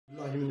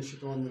बिल्लाहि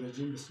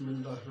मिनश्शैतानिर्रजीम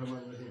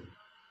बिस्मिल्लाहिर्रहमानिर्रहीम।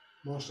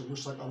 Master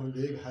Mushtaq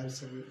bag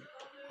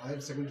higher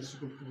secondary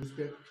school पूस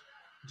पे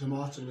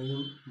जमात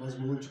नयम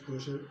मजमून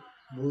कशर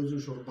मौजू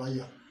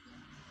रोबाइया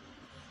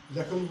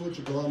लेखन वो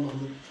गुलाम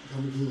अहमद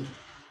गमगीन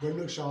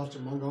गंडक शार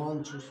मंगान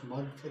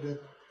मगफिरत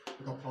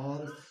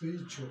गफार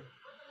सु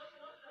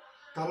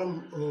करम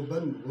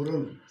ओबन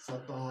वुरन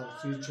सतार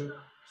सु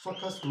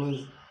सखस मज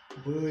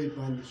बई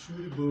बंद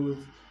शुर बोज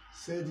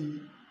सरी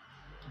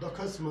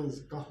दखस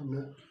मज कह न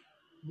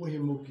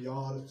मुहिमुक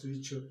यार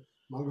सु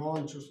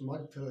मंगान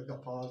मगफिरत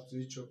गफार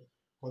सु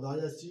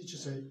खुदाया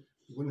से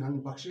गुनहन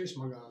बख्शिश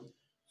मंगान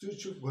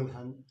सु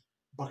गुनहन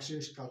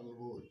बख्शिश करन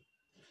वोल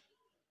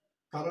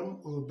करम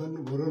ओबन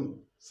वुरन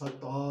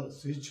सतार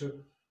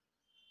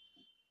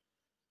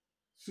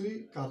सु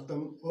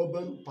करतम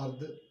ओबन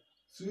पर्द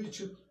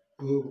सु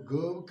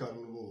गव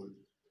करन वोल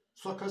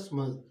सखस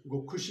मज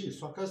गो खुशी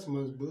सखस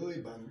मज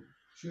बई बंद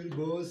शुर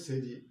बोज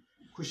सरी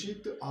खुशी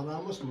तो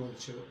आरामस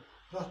मज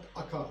प्रत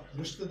अखा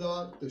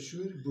रिश्तेदार तो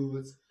शुर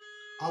बोज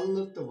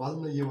अलन तो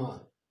वलन यवान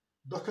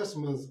दखस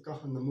मज कह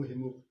न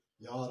मुहिमुक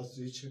यार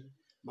सु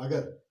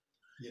मगर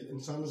ये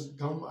इंसानस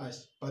गम आस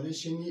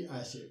परेशानी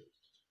आस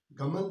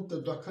गमन तो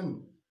दखन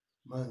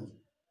मज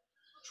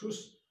छुस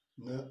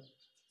न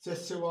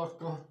सिवा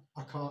कह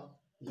अखा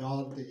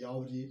यार तो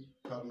यावरी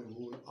करन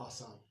वोल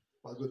आसान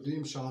पद गो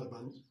दुम शार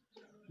बंद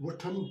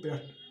वुठन पे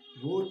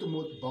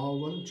वोतमुत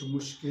बावन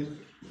मुश्किल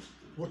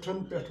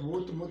वुठन पे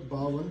वोतमुत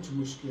बावन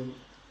मुश्किल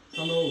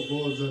कनो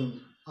बोजन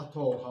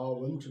अथो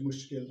हावन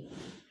मुश्किल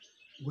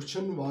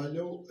वुछन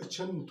वालो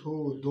अछन थो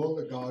दोल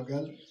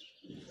गागल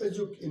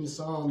अजुक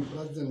इंसान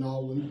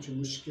प्रजनावन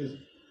मुश्किल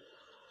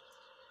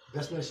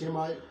गसना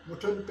शेमाय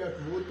वुठन पे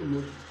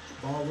वोतमुत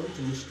बावन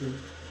मुश्किल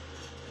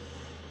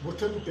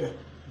वुठन पे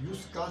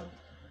युस कत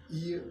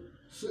ये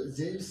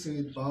जेल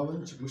सद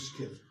बावन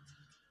मुश्किल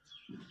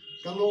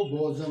कनो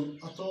बोजन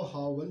अथो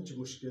हावन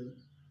मुश्किल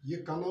ये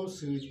कनो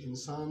सद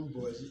इंसान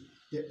बोज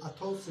ये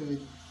अथो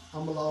सद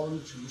अमलावन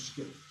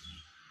मुश्किल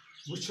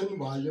वुछन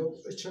वालो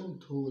अछन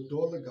थो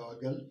दोल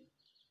गागल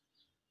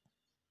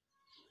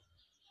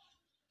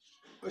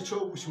अच्छो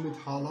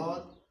वुछमुत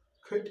हालात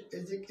खट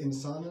अजिक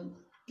इंसान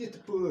तिथ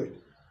पट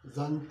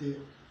जन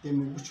तम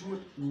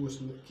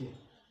वुछमुत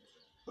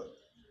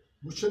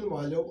वुछन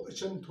वालो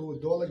अछन थो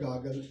दोल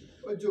गागल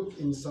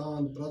अजुक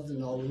इंसान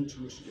प्रजनावन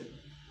मुश्किल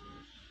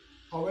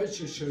अवै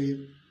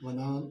शायर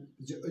वनान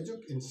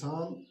अजुक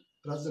इंसान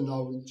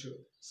प्रजनावन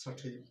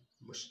सठे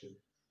मुश्किल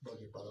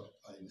बाकी पर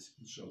आइंस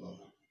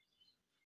इंशाअल्लाह।